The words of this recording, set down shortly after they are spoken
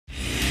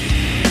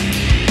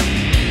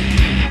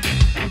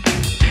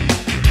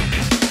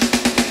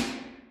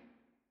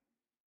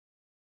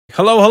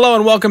Hello, hello,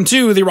 and welcome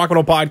to the Rock and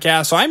Roll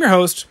Podcast. So I'm your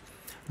host,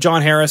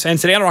 John Harris, and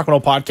today on the Rock and Roll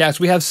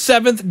Podcast, we have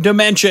Seventh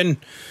Dimension. And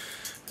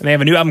they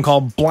have a new album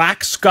called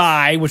Black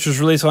Sky, which was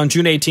released on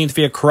June 18th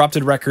via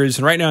Corrupted Records.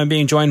 And right now I'm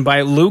being joined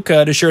by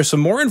Luca to share some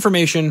more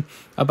information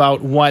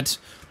about what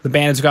the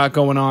band's got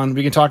going on.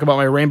 We can talk about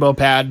my rainbow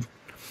pad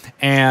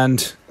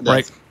and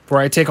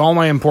where I take all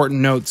my important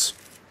notes,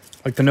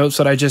 like the notes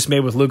that I just made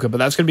with Luca, but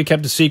that's going to be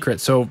kept a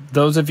secret. So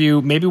those of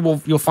you, maybe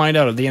you'll find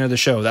out at the end of the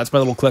show. That's my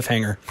little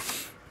cliffhanger.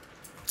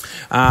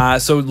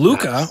 So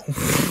Luca,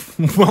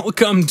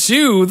 welcome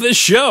to the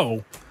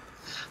show.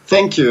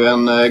 Thank you,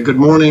 and good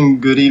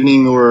morning, good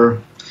evening, or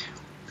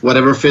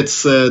whatever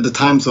fits the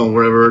time zone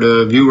wherever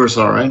the viewers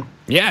are, right?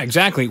 Yeah,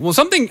 exactly. Well,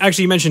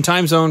 actually, you mentioned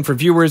time zone for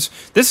viewers.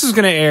 This is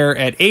going to air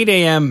at 8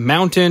 a.m.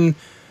 Mountain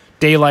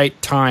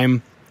Daylight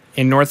Time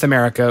in North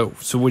America,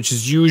 so which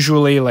is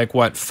usually like,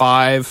 4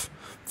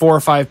 or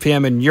 5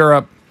 p.m. in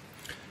Europe,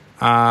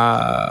 10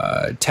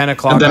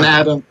 o'clock.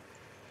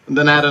 And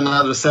then add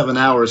another 7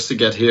 hours to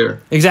get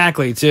here.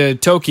 Exactly, to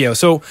Tokyo.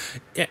 So,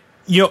 I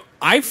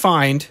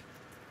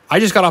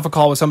just got off a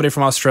call with somebody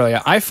from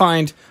Australia. I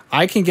find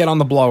I can get on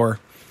the blower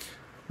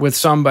with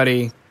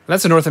somebody.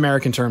 That's a North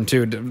American term,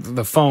 too.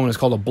 The phone is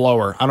called a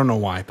blower. I don't know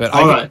why, but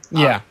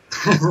yeah.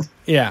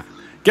 Yeah.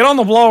 Get on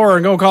the blower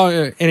and go call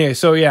it. Anyway,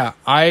 so yeah,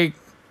 I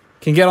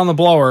can get on the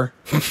blower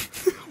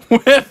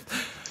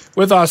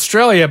with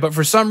Australia, but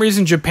for some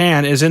reason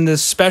Japan is in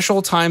this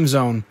special time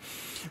zone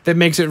that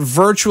makes it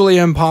virtually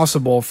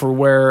impossible for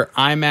where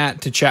I'm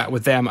at to chat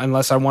with them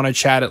unless I want to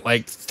chat at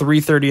like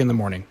 3:30 in the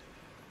morning.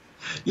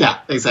 Yeah,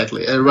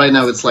 exactly. Right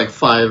now it's like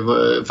 5 in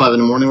the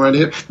morning right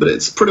here, but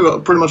it's pretty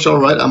much all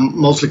right. I'm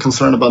mostly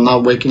concerned about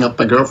not waking up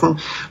my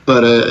girlfriend,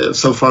 but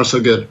so far so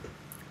good.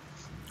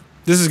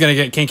 This is going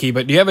to get kinky,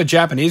 but do you have a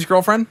Japanese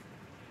girlfriend?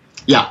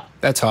 Yeah.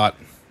 That's hot.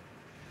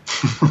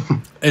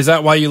 Is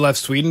that why you left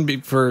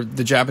Sweden for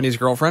the Japanese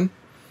girlfriend?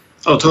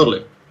 Oh,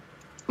 totally.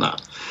 No.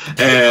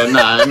 There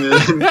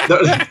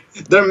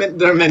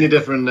are many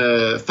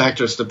different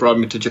factors that brought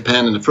me to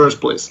Japan in the first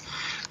place,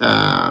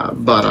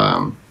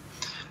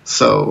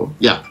 so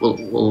yeah,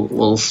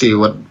 we'll see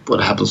what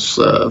happens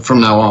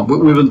from now on.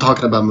 We've been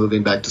talking about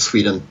moving back to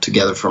Sweden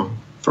together from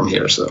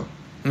here. So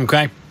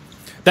okay,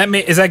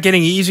 is that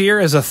getting easier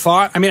as a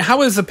thought? I mean,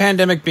 how has the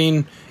pandemic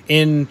been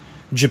in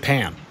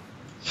Japan?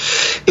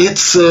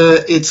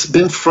 It's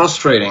been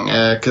frustrating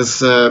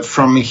because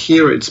from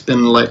here it's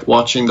been like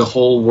watching the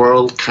whole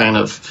world kind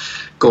of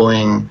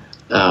going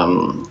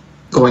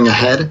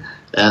ahead,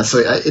 and so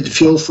it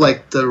feels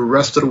like the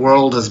rest of the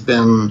world has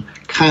been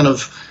kind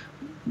of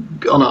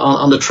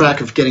on the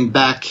track of getting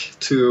back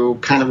to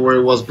kind of where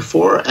it was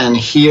before, and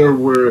here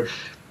we're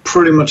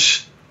pretty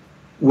much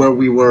where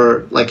we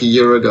were like a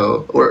year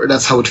ago, or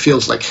that's how it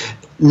feels like.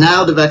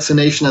 Now the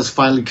vaccination has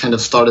finally kind of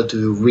started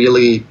to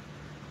really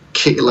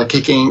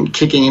kicking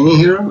in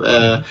here.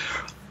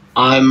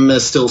 I'm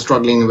still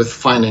struggling with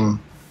finding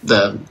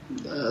the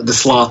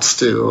slots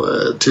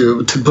to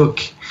book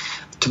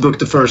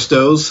the first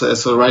dose.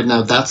 So right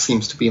now that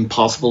seems to be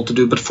impossible to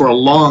do. But for a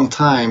long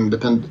time,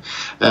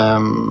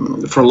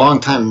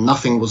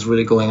 nothing was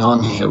really going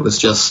on here. It was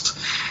just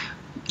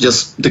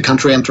the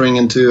country entering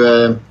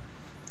into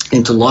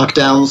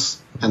lockdowns.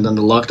 And then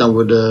the lockdown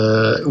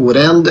would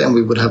end, and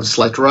we would have a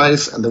slight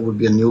rise, and there would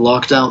be a new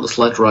lockdown, a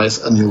slight rise,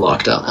 a new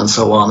lockdown, and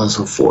so on and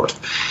so forth.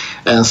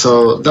 And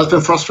so that's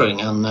been frustrating,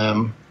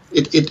 and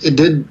it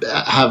did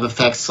have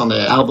effects on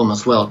the album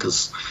as well,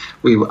 because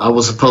I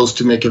was supposed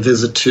to make a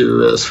visit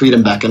to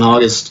Sweden back in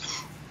August,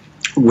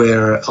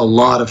 where a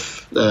lot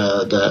of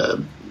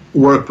the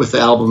work with the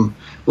album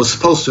was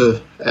supposed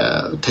to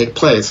take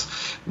place,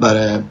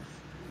 but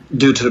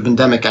due to the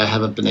pandemic, I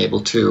haven't been able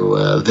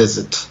to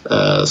visit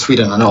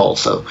Sweden at all,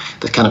 so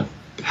that kind of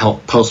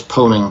helped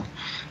postponing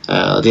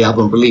the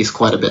album release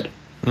quite a bit.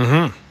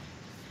 Mm-hmm.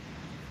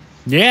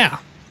 Yeah.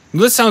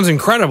 This sounds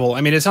incredible.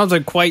 I mean, it sounds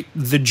like quite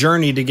the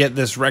journey to get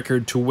this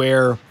record to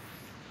where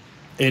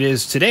it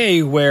is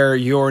today, where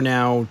you're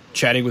now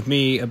chatting with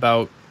me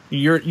about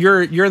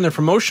you're in the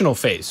promotional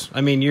phase.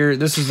 I mean,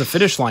 this is the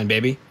finish line,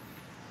 baby.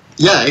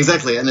 Yeah,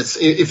 exactly, and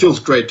it feels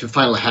great to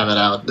finally have it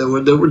out.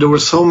 There were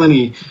so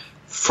many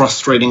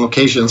frustrating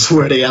occasions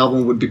where the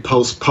album would be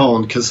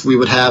postponed because we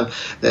would have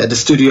the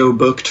studio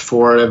booked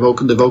for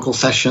the vocal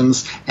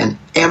sessions, and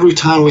every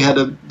time we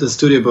had the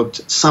studio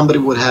booked, somebody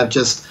would have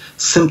just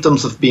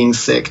symptoms of being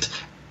sick,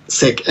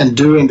 and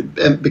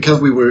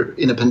because we were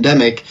in a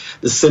pandemic,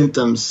 the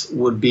symptoms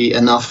would be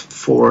enough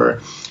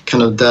for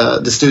kind of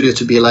the studio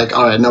to be like,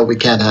 all right, no, we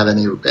can't have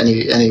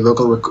any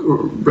vocal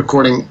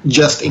recording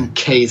just in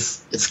case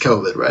it's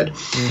COVID, right?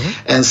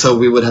 Mm-hmm. And so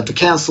we would have to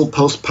cancel,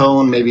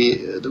 postpone, maybe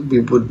we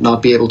would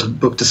not be able to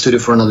book the studio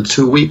for another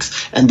 2 weeks,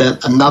 and then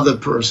another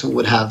person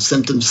would have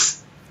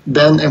symptoms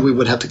then, and we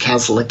would have to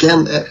cancel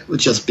again. It would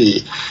just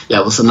be,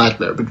 it was a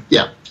nightmare. But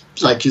yeah,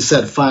 like you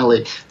said,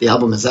 finally the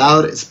album is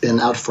out. It's been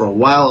out for a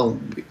while,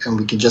 and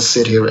we can just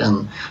sit here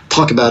and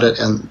talk about it,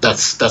 and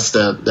that's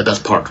the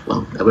best part,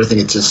 when everything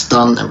is just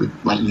done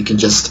and you can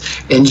just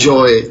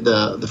enjoy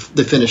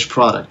the finished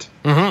product.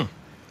 Mm-hmm.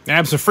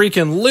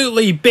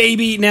 Abso-freaking-lutely,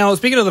 baby. Now,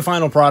 speaking of the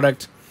final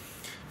product,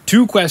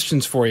 2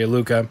 questions for you,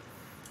 Luca.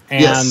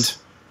 And Yes.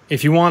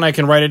 if you want, I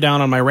can write it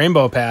down on my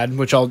rainbow pad,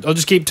 which I'll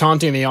just keep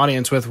taunting the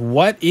audience with.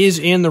 What is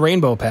in the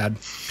rainbow pad?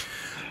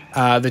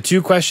 The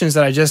 2 questions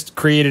that I just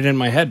created in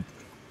my head.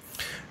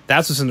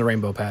 That's what's in the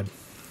rainbow pad.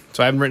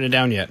 So I haven't written it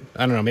down yet.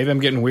 I don't know. Maybe I'm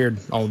getting weird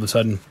all of a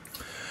sudden.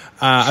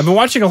 I've been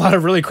watching a lot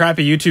of really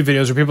crappy YouTube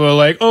videos where people are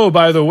like, oh,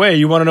 by the way,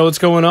 you want to know what's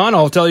going on?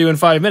 I'll tell you in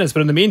 5 minutes.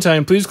 But in the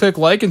meantime, please click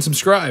like and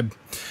subscribe.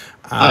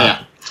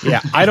 Yeah.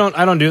 Yeah, I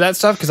don't do that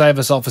stuff because I have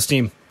a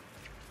self-esteem.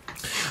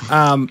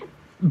 But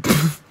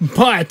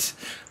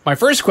my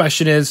first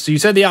question is, so you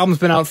said the album's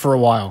been out for a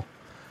while.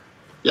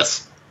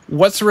 Yes.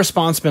 What's the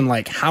response been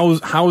like? How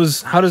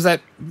does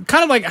that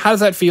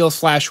feel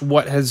 /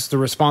 what has the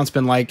response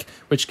been like?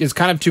 Which is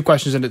kind of 2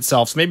 questions in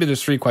itself. So maybe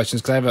there's 3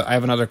 questions because I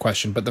have another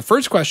question. But the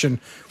first question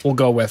we'll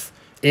go with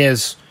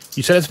is,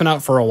 you said it's been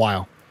out for a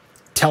while.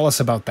 Tell us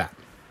about that.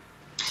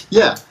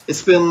 Yeah,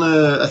 it's been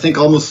I think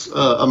almost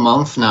a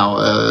month now.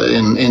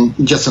 In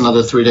just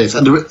another 3 days,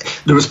 and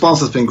the response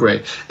has been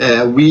great.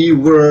 We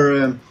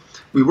were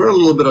a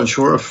little bit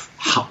unsure of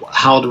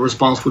how the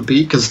response would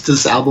be, because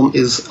this album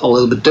is a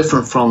little bit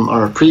different from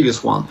our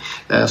previous one.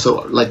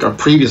 So, like, our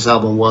previous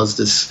album was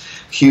this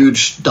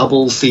huge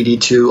double CD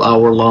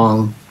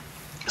 2-hour-long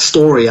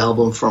story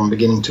album from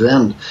beginning to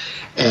end,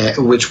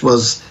 which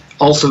was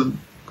also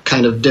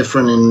kind of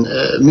different in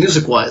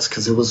music-wise,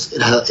 because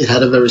it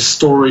had a very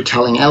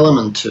storytelling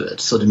element to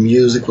it. So the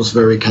music was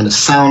very kind of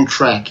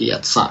soundtracky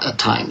at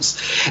times,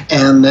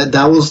 and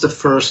that was the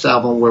first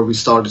album where we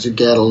started to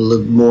get a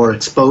little more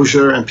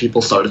exposure and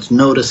people started to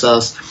notice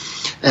us.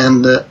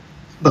 And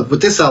but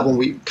with this album,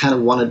 we kind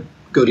of wanted to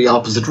go the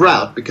opposite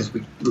route, because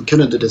we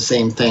couldn't do the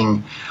same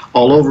thing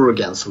all over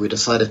again. So we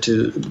decided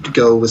to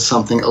go with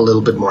something a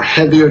little bit more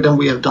heavier than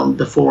we have done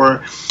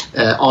before.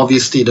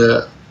 Obviously,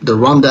 the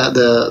run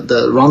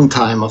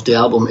time of the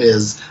album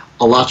is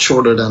a lot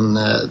shorter than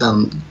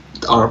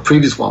our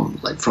previous one,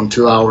 like from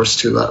 2 hours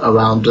to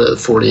around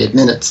 48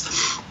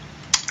 minutes.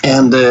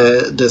 And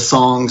the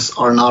songs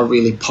are not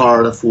really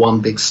part of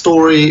one big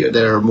story.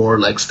 They're more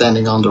like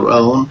standing on their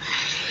own.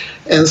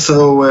 And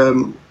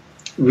so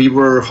we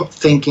were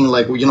thinking,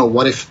 like,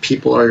 what if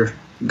people are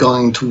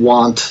going to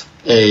want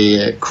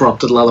a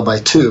Corrupted Lullaby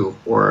 2?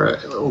 Or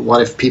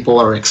what if people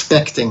are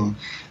expecting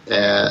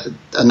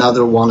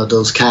another one of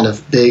those kind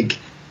of big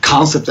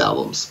concept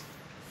albums?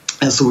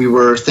 And so we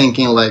were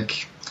thinking,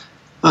 like,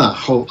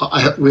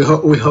 we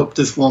hope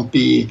this won't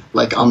be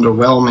like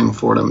underwhelming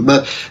for them.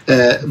 But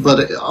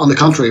on the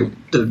contrary,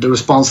 the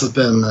response has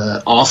been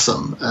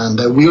awesome.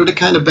 And we are the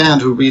kind of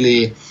band who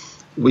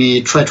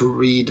we try to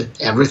read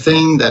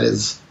everything that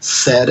is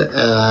said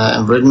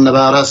and written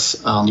about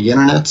us on the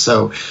internet.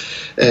 So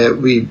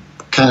we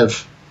kind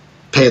of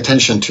pay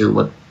attention to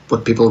what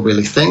people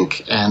really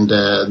think, and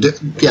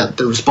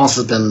the response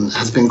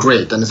has been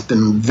great, and it's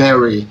been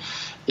very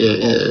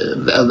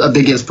a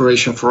big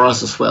inspiration for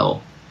us as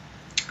well.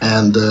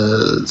 And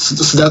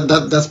so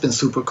that's been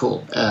super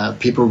cool.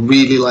 People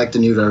really like the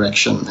new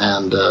direction,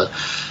 and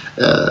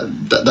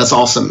that's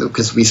awesome,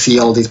 because we see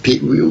all these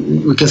people.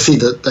 We can see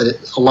that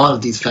a lot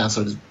of these fans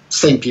are the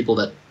same people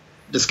that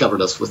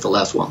discovered us with the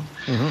last one.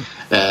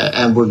 Mm-hmm.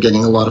 And we're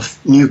getting a lot of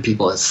new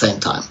people at the same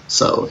time.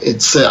 So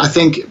it's I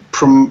think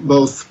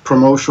both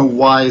promotion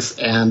wise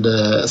and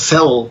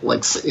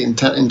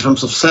in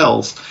terms of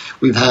sales,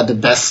 we've had the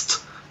best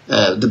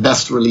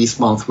release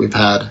month we've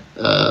had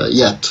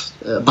yet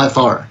by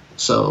far.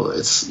 So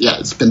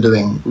it's been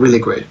doing really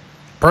great.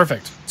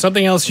 Perfect.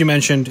 Something else you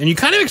mentioned, and you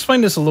kind of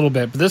explained this a little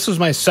bit, but this was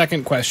my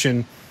second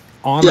question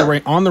on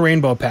the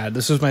rainbow pad.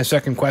 This was my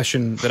second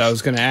question that I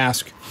was going to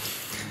ask,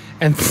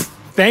 and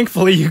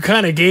thankfully you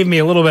kind of gave me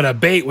a little bit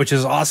of bait, which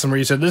is awesome, where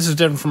you said this is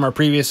different from our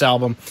previous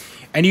album,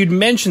 and you'd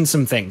mentioned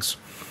some things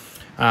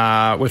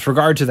with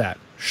regard to that.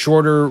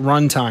 Shorter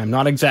runtime,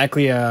 not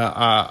exactly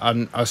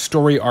a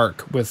story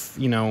arc with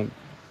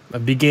a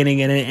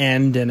beginning and an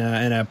end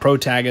and a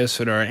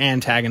protagonist or an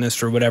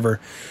antagonist or whatever.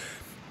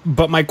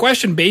 But my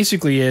question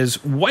basically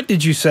is, what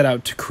did you set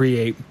out to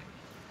create?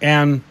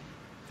 And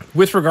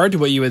with regard to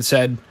what you had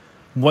said,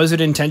 was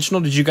it intentional?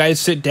 Did you guys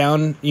sit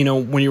down,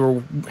 when you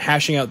were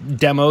hashing out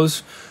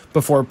demos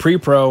before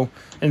pre-pro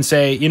and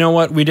say, you know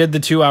what, we did the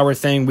 2-hour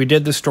thing, we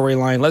did the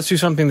storyline, let's do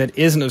something that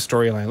isn't a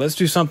storyline, let's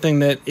do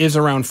something that is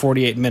around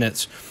 48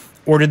 minutes?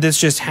 Or did this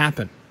just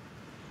happen?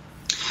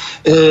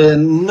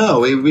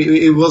 No,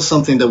 it was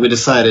something that we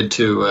decided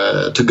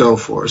to go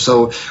for.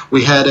 So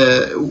we had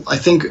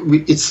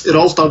it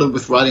all started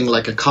with writing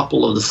like a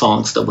couple of the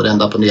songs that would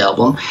end up on the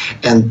album,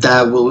 and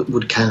that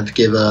would kind of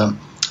give a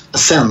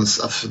sense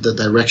of the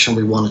direction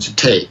we wanted to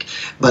take.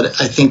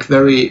 But I think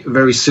very,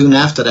 very soon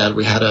after that,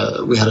 we had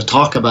a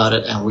talk about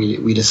it, and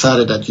we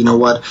decided that, you know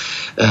what,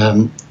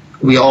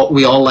 we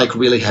all like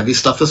really heavy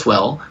stuff as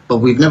well, but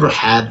we've never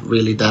had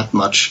really that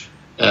much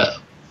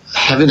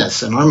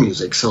heaviness in our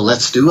music. So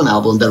let's do an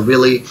album that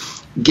really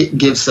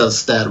gives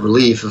us that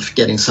relief of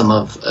getting some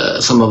of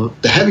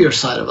the heavier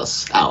side of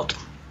us out.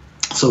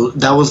 So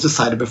that was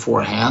decided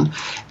beforehand,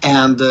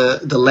 and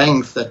the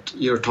length that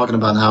you're talking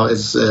about now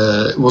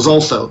was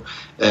also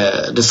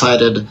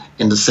decided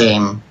in the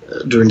same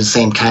during the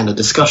same kind of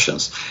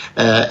discussions,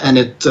 and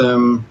it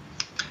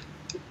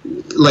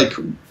like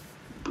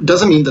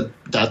doesn't mean that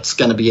that's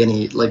going to be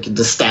any like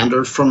the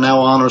standard from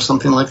now on or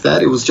something like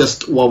that. It was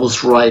just what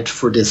was right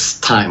for this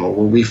time, or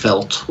what we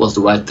felt was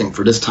the right thing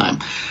for this time,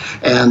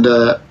 and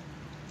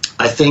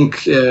I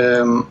think.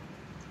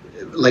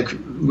 Like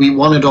we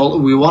wanted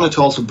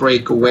to also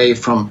break away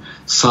from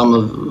some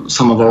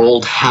of our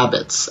old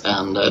habits,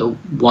 and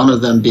one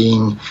of them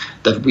being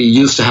that we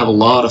used to have a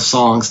lot of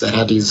songs that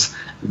had these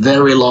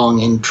very long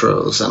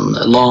intros and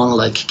long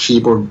like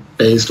keyboard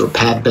based or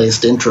pad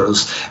based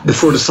intros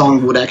before the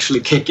song would actually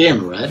kick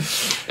in, right?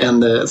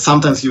 And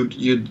sometimes you'd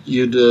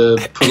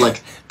put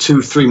like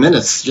 2-3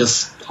 minutes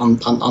just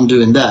on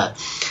doing that,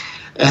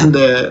 and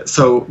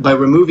so by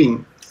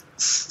removing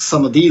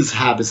some of these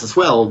habits as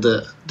well,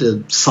 the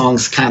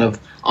songs kind of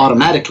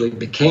automatically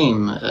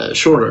became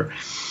shorter.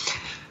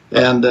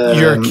 And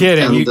you're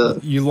kidding.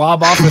 You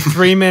lob off a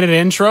 3-minute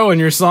intro and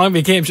your song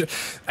became.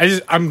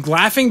 I'm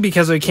laughing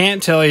because I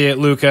can't tell you,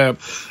 Luca.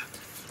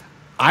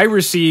 I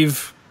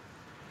receive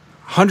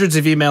hundreds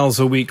of emails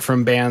a week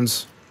from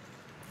bands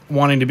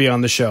wanting to be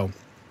on the show.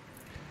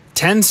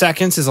 10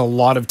 seconds is a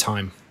lot of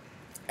time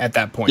at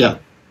that point. Yeah.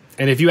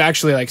 And if you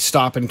actually like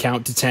stop and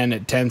count to 10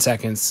 at 10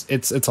 seconds,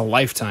 it's a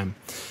lifetime.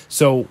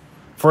 So,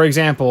 for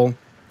example,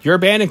 your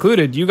band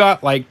included, you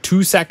got like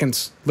 2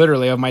 seconds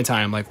literally of my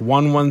time, like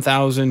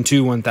 1,000,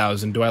 2,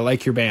 1,000. Do I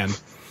like your band?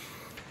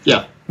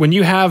 Yeah. When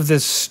you have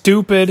this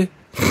stupid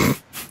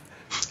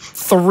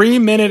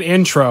 3-minute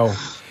intro,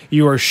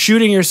 you are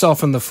shooting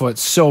yourself in the foot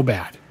so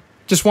bad.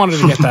 Just wanted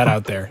to get that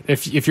out there.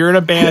 If you're in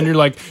a band, you're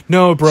like,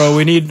 no, bro,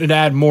 we need to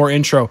add more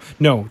intro.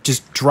 No,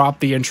 just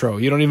drop the intro.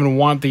 You don't even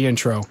want the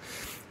intro.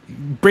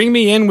 Bring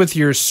me in with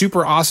your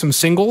super awesome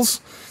singles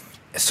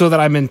so that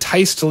I'm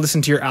enticed to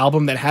listen to your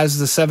album that has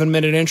the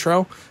 7-minute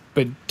intro,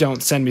 but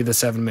don't send me the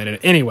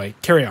 7-minute. Anyway,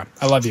 carry on.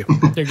 I love you.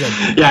 You're good.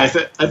 Yeah,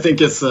 I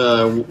think it's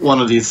one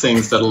of these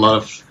things that a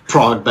lot of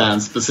prog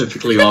bands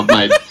specifically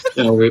might,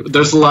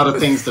 there's a lot of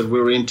things that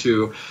we're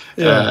into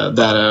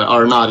that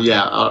are not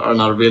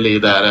really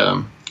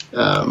that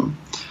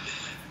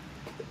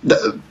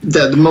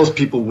that most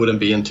people wouldn't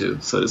be into,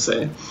 so to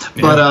say.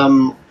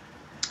 Yeah.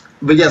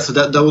 But yeah, so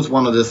that was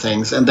one of the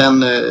things, and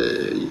then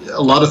a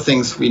lot of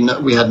things we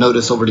had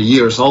noticed over the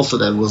years also,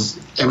 that was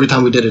every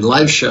time we did a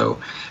live show,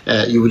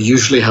 you would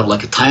usually have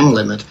like a time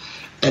limit,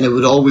 and it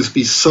would always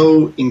be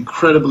so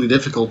incredibly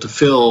difficult to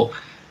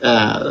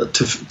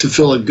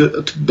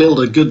build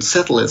a good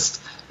set list,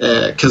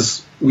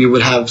 because we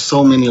would have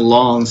so many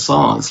long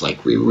songs,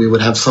 like we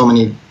would have so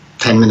many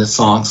 10-minute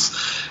songs,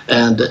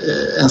 and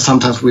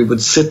sometimes we would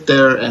sit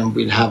there and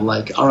we'd have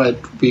like, all right,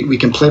 we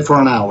can play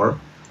for an hour.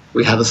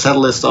 We have a set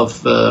list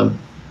of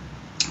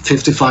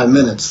 55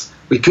 minutes.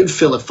 We could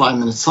fill a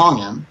 5-minute song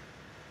in,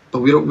 but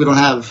we don't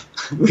have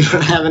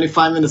any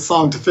 5-minute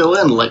song to fill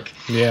in. Like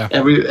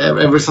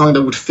every song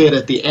that would fit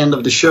at the end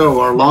of the show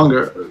or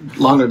longer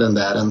than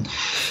that. And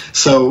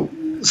so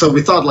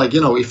we thought, like,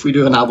 if we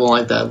do an album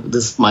like that,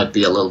 this might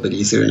be a little bit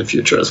easier in the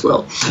future as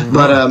well. Mm-hmm.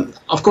 But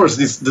of course,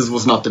 this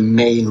was not the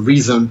main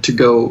reason to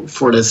go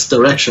for this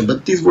direction.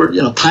 But these were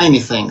tiny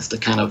things that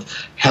kind of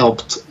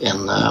helped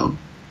in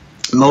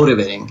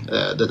motivating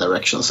the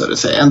direction, so to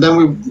say. And then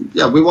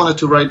we wanted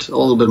to write a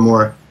little bit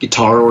more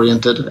guitar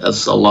oriented,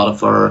 as a lot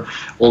of our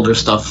older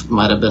stuff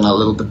might have been a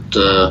little bit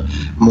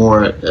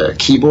more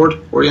keyboard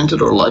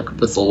oriented, or like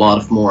with a lot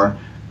of more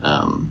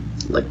a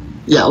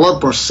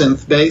lot more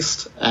synth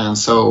based. And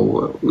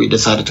so we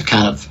decided to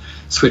kind of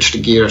switch the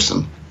gears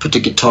and put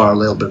the guitar a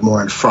little bit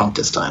more in front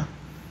this time.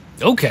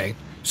 Okay,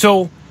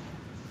 so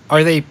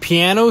are they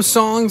piano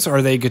songs?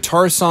 Are they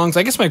guitar songs?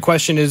 I guess my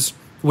question is,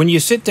 when you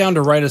sit down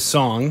to write a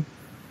song,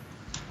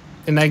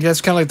 and I guess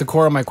kind of like the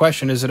core of my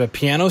question, is it a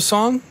piano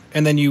song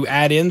and then you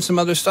add in some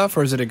other stuff,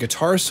 or is it a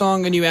guitar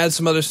song and you add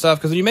some other stuff?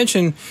 Because when you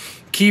mention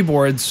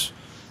keyboards,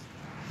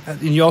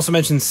 and you also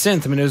mentioned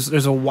synth, I mean,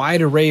 there's a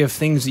wide array of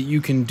things that you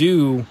can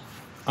do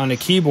on a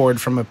keyboard,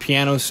 from a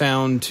piano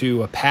sound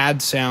to a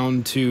pad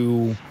sound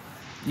to,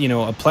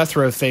 a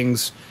plethora of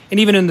things. And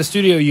even in the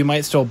studio, you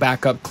might still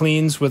back up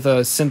cleans with a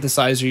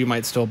synthesizer. You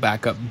might still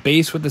back up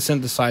bass with the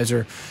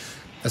synthesizer.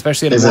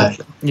 Especially in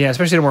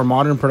a more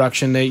modern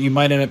production, that you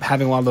might end up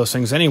having a lot of those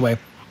things anyway.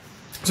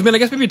 So, I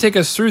guess maybe take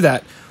us through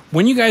that.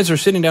 When you guys are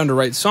sitting down to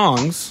write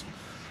songs,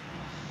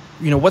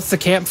 what's the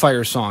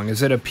campfire song?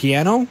 Is it a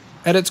piano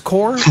at its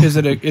core? Is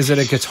it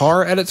a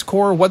guitar at its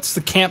core? What's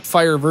the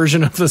campfire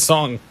version of the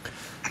song?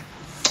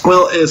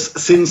 Well,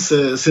 since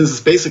it's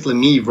basically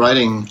me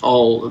writing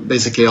all of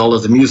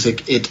the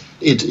music, it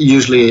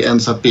usually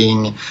ends up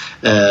being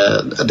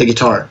the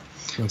guitar.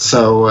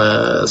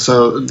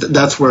 Okay.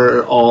 That's where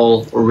it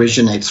all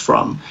originates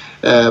from.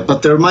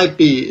 But there might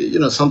be,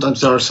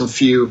 sometimes there are some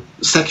few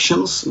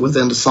sections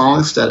within the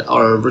songs that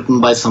are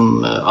written by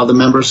some other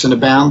members in the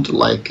band.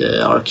 Like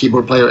our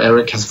keyboard player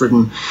Eric has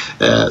written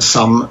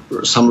some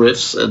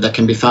riffs that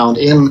can be found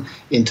in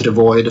Into the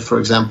Void, for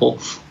example.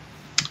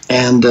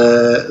 And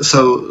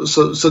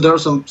so there are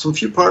some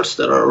few parts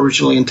that are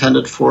originally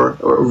intended for,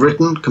 or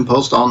written,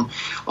 composed on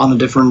a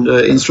different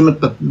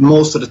instrument, but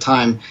most of the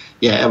time,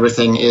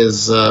 everything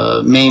is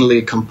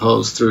mainly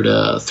composed through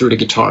the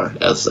guitar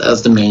as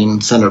the main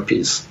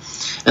centerpiece.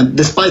 And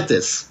despite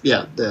this,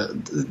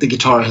 the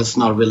guitar has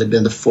not really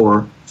been the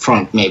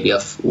forefront, maybe,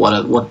 of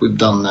what we've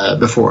done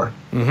before.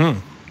 Mm-hmm.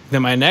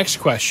 Then my next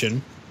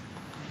question.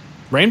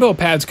 Rainbow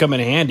pads come in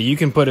handy. You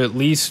can put at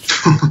least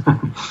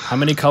how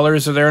many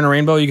colors are there in a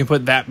rainbow? You can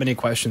put that many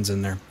questions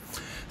in there.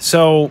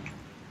 So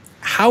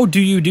how do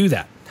you do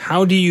that?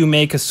 How do you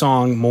make a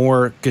song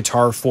more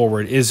guitar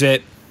forward? Is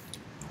it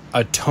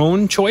a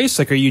tone choice?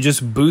 Like, are you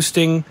just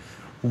boosting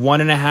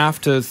 1.5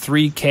 to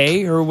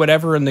 3K or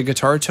whatever in the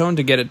guitar tone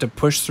to get it to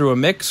push through a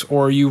mix?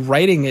 Or are you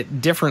writing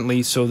it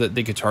differently so that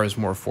the guitar is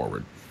more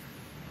forward?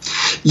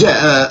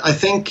 Yeah, I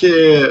think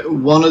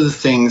one of the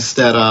things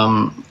that...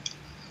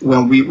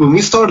 When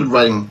we started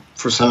writing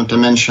for Seventh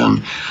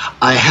Dimension,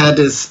 I had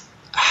this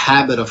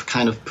habit of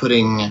kind of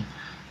putting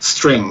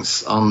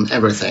strings on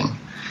everything,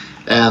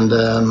 and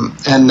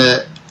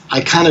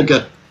I kind of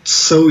got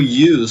so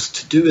used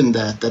to doing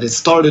that it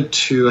started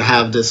to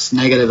have this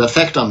negative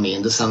effect on me,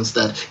 in the sense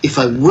that if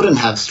I wouldn't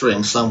have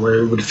strings somewhere,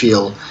 it would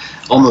feel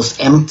almost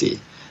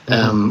empty.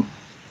 Mm-hmm.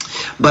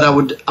 But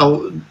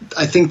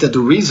I think that the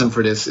reason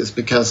for this is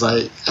because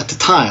at the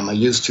time I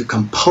used to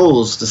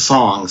compose the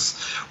songs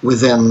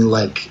within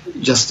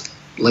just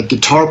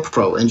Guitar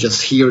Pro, and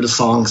just hear the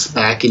songs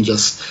back in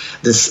just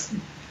this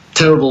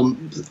terrible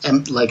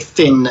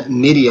thin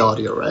MIDI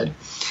audio, right?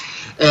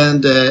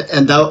 And that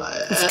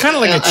it's kind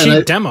of like a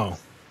cheap demo.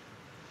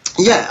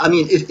 Yeah, I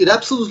mean, it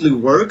absolutely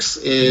works,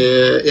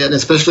 and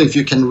especially if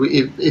you can,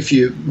 if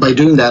you by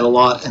doing that a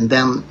lot and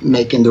then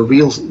making the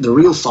real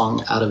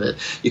song out of it,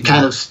 you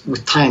kind of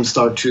with time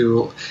start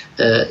to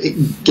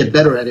get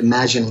better at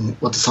imagining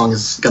what the song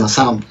is gonna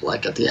sound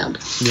like at the end.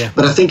 Yeah.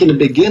 But I think in the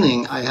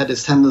beginning I had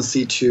this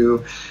tendency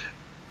to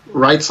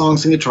write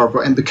songs in Guitar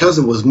Pro, and because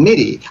it was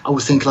MIDI, I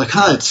would think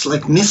it's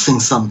like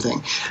missing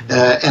something,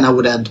 and I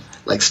would add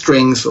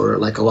strings or a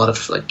lot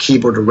of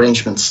keyboard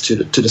arrangements to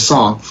the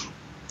song.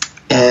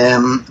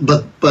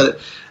 But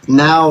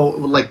now,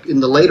 in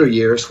the later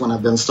years, when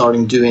I've been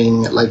starting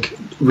doing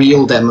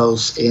real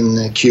demos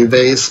in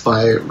Cubase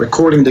by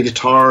recording the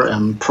guitar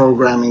and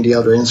programming the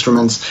other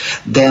instruments,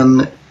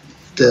 then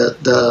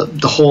the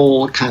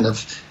whole kind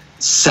of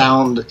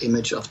sound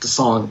image of the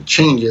song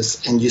changes,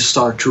 and you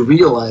start to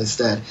realize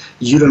that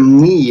you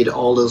don't need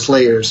all those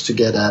layers to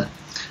get that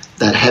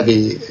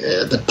heavy,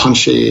 that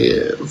punchy,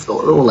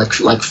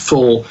 or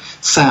full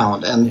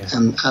sound,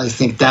 and I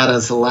think that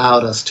has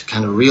allowed us to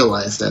kind of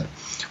realize that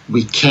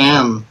we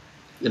can,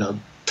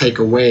 take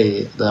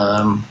away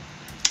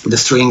the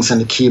strings and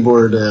the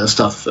keyboard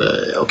stuff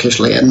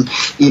occasionally, and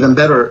even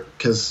better,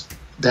 because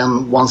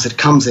then once it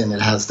comes in,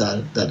 it has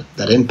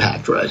that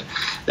impact, right?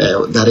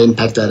 That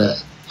impact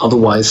that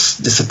otherwise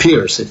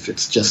disappears if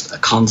it's just a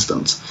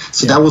constant.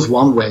 So that was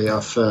one way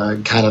of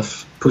kind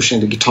of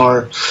pushing the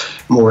guitar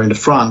more in the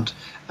front.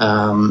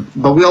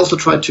 But we also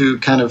try to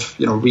kind of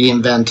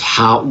reinvent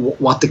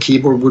what the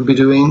keyboard would be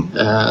doing.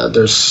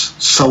 There's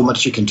so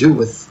much you can do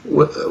with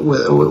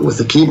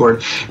the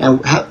keyboard,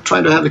 and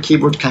try to have the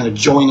keyboard kind of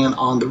join in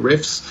on the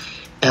riffs,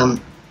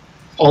 and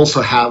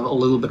also have a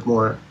little bit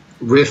more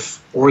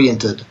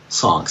riff-oriented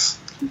songs.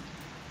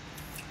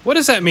 What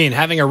does that mean,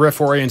 having a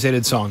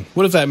riff-oriented song?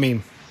 What does that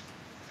mean?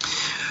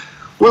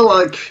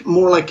 Well,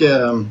 more we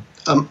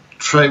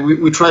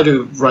try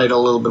to write a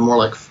little bit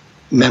more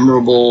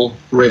memorable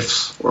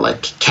riffs, or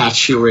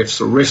catchy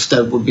riffs, or riffs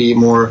that would be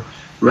more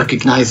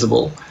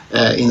recognizable,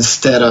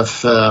 instead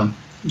of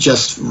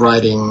just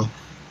writing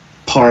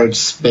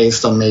parts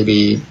based on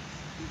maybe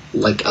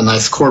a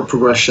nice chord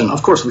progression.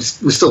 Of course,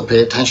 we still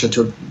pay attention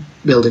to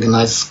building a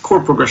nice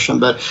chord progression,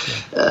 but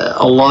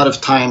a lot of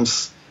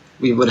times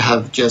we would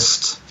have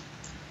just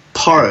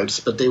parts,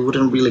 but they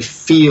wouldn't really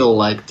feel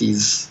like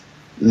these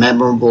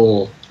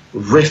memorable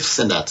riffs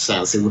in that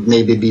sense. It would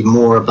maybe be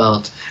more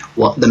about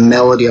what the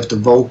melody of the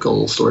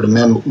vocals, or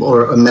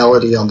or a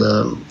melody on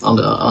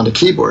the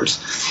keyboards.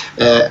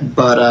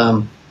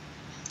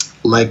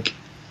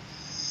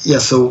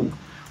 So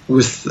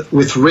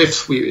with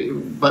riffs,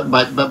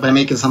 by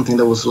making something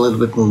that was a little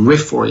bit more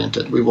riff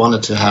oriented, we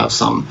wanted to have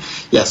some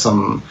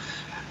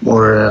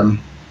more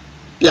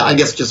I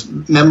guess just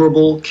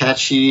memorable,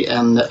 catchy,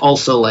 and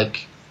also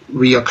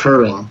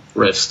reoccurring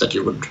riffs that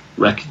you would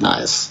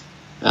recognize.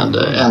 And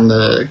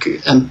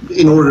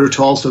in order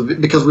to also,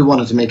 because we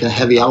wanted to make a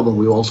heavy album,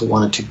 we also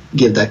wanted to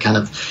give that kind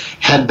of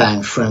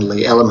headbang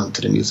friendly element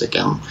to the music,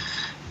 and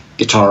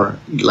guitar,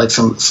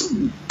 some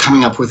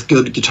coming up with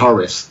good guitar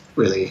riffs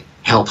really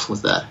helps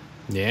with that.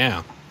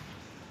 Yeah.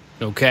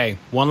 Okay,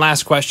 one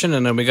last question,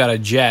 and then we got a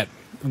jet,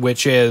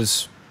 which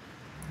is,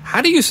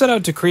 how do you set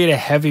out to create a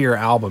heavier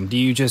album? Do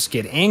you just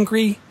get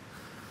angry?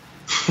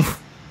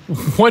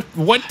 What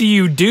do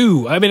you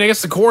do? I mean, I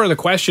guess the core of the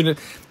question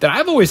that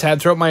I've always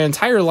had throughout my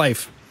entire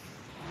life,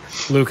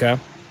 Luca,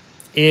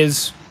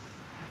 is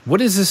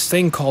what is this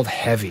thing called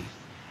heavy?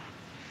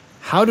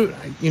 How do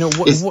you know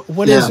what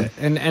is it,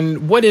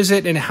 and what is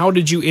it, and how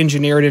did you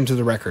engineer it into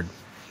the record?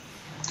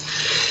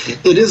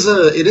 It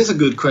is a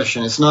good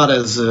question. It's not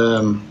as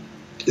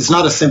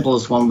simple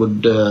as one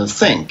would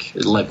think.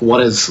 Like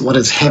what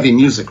is heavy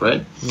music,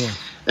 right? Yeah.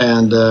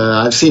 And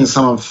I've seen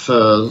some of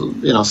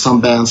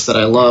some bands that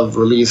I love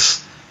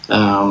release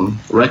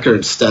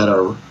records that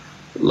are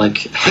like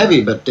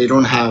heavy, but they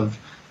don't have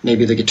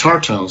maybe the guitar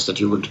tones that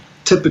you would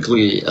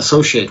typically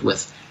associate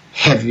with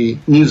heavy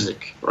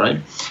music,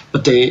 right?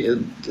 But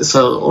is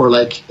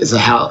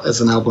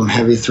an album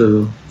heavy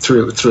through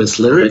its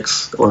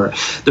lyrics, or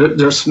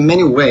there's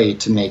many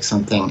ways to make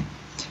something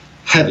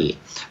heavy.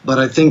 But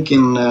I think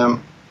in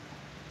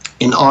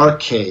our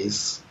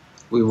case,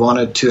 we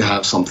wanted to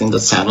have something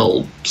that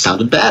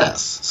sounded badass.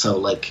 So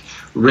like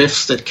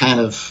riffs that kind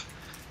of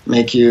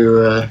make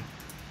you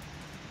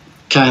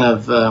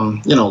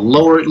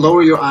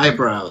lower your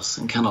eyebrows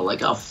and kind of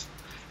like, oh,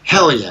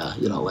 hell yeah,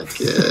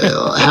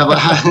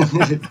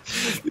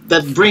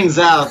 that brings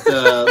out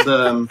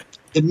the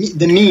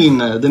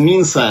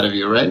mean side of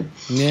you, right?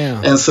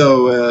 Yeah. And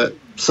so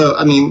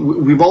I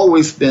mean, we've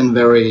always been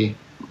a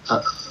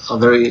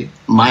very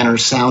minor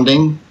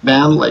sounding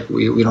band. Like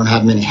we don't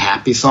have many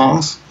happy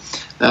songs.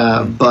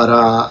 But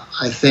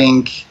I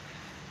think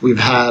we've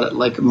had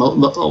like a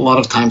lot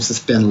of times it's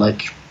been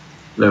like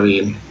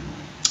very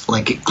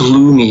like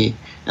gloomy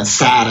and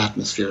sad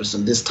atmospheres,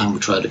 and this time we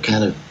try to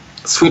kind of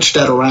switch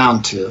that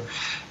around to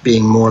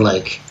being more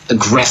like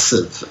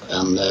aggressive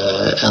and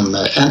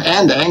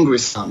angry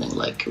sounding.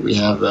 Like we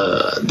have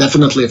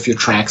definitely a few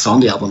tracks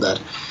on the album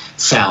that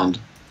sound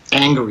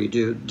angry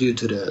due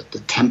to the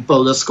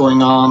tempo that's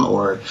going on,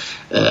 or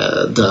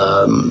the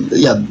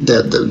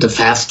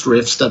fast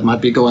riffs that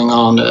might be going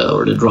on,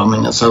 or the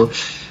drumming. And so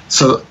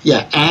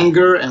yeah,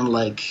 anger and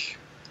like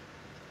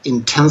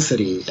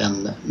intensity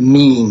and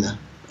mean,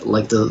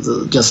 like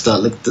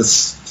like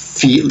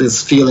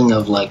this feeling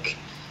of like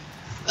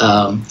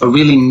a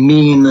really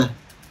mean,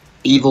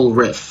 evil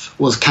riff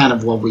was kind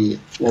of what we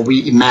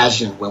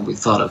imagined when we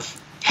thought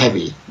of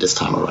heavy this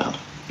time around.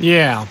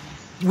 Yeah.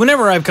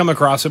 Whenever I've come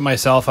across it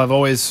myself, I've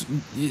always,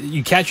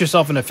 you catch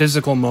yourself in a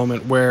physical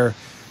moment where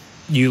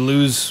you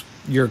lose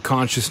your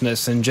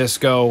consciousness and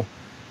just go,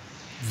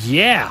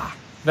 yeah,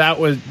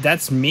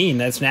 that's mean,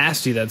 that's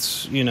nasty,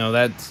 that's,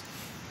 and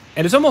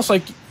it's almost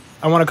like,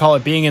 I want to call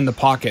it being in the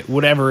pocket,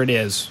 whatever it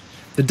is.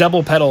 The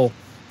double pedal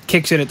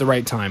kicks in at the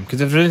right time,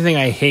 because if there's anything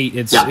I hate,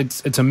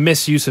 it's a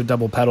misuse of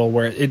double pedal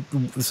where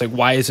it's like,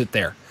 why is it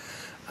there?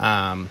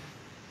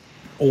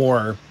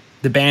 Or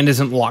the band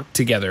isn't locked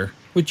together,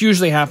 which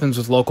usually happens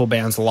with local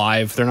bands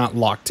live. They're not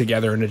locked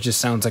together, and it just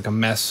sounds like a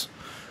mess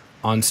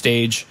on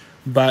stage.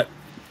 But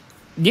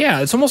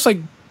yeah, it's almost like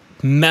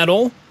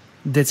metal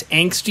that's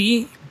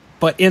angsty,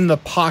 but in the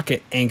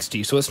pocket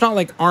angsty. So it's not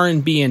like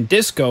R&B and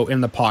disco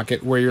in the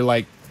pocket where you're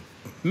like,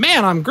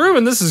 man, I'm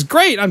grooving. This is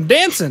great. I'm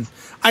dancing.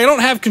 I don't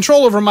have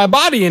control over my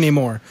body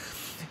anymore.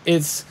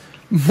 It's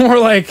more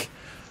like,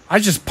 I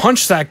just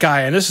punched that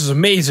guy, and this is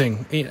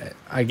amazing,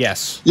 I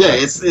guess. Yeah,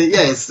 it's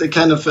the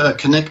kind of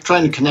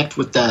trying to connect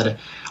with that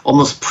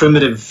almost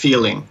primitive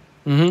feeling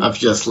of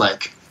just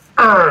like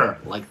that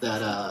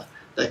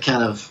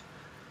kind of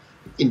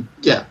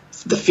the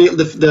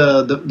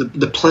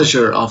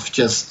pleasure of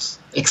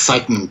just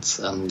excitement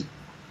and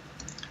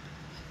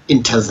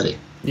intensity.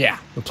 Yeah,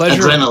 the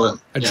pleasure,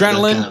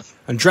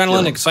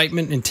 adrenaline,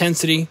 excitement,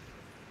 intensity.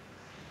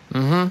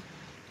 Groovy.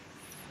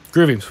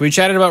 So we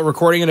chatted about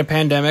recording in a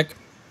pandemic.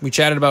 We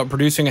chatted about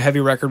producing a heavy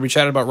record. We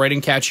chatted about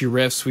writing catchy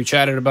riffs. We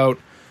chatted about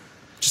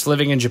just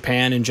living in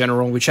Japan in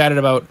general. We chatted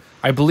about,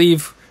 I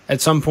believe, at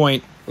some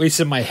point, at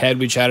least in my head,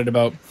 we chatted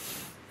about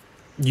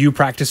you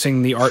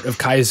practicing the art of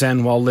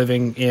Kaizen while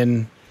living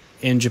in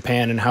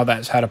Japan, and how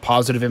that's had a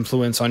positive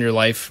influence on your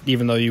life,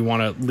 even though you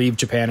want to leave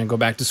Japan and go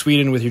back to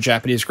Sweden with your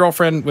Japanese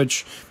girlfriend,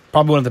 which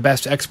probably one of the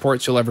best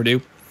exports you'll ever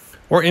do.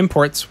 Or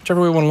imports, whichever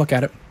way you want to look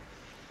at it.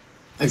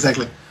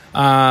 Exactly.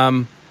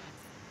 On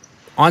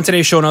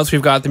today's show notes,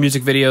 we've got the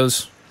music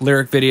videos,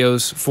 lyric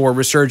videos for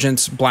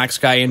Resurgence, Black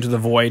Sky Into the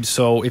Void.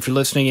 So if you're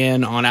listening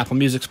in on Apple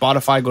Music,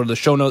 Spotify, go to the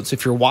show notes.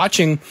 If you're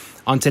watching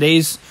on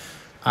today's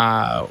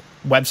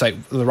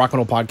website, the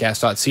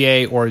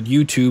rockandrollpodcast.ca, or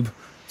YouTube,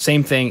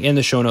 same thing, in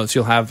the show notes,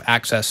 you'll have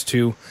access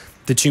to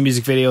the two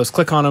music videos.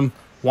 Click on them,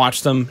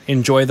 watch them,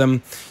 enjoy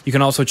them. You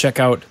can also check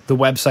out the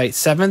website,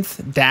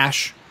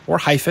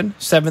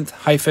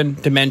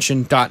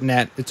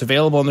 seventh-dimension.net. It's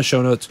available in the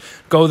show notes.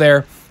 Go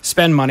there,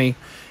 spend money.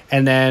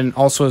 And then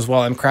also as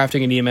well, I'm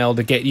crafting an email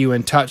to get you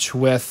in touch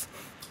with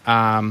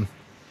another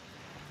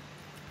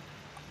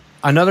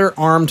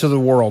arm to the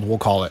world, we'll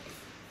call it,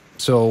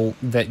 so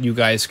that you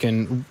guys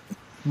can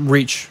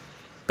reach,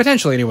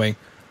 potentially anyway,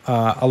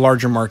 a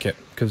larger market.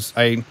 Because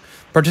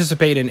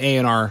participate in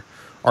A&R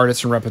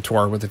artists and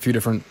repertoire with a few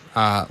different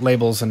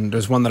labels, and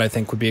there's one that I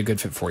think would be a good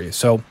fit for you.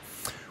 So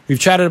we've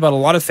chatted about a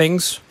lot of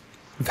things.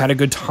 We've had a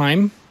good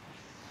time.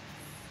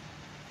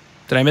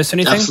 Did I miss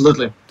anything?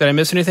 Absolutely. Did I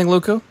miss anything,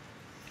 Luca?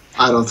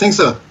 I don't think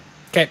so.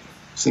 Okay.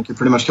 I think you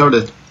pretty much covered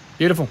it.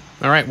 Beautiful.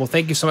 All right. Well,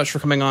 thank you so much for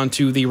coming on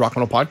to the Rock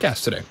and Roll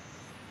Podcast today.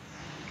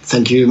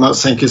 Thank you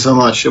so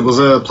much. It was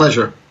a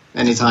pleasure.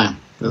 Anytime.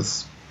 It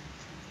was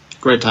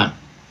a great time.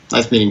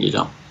 Nice meeting you,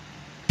 John.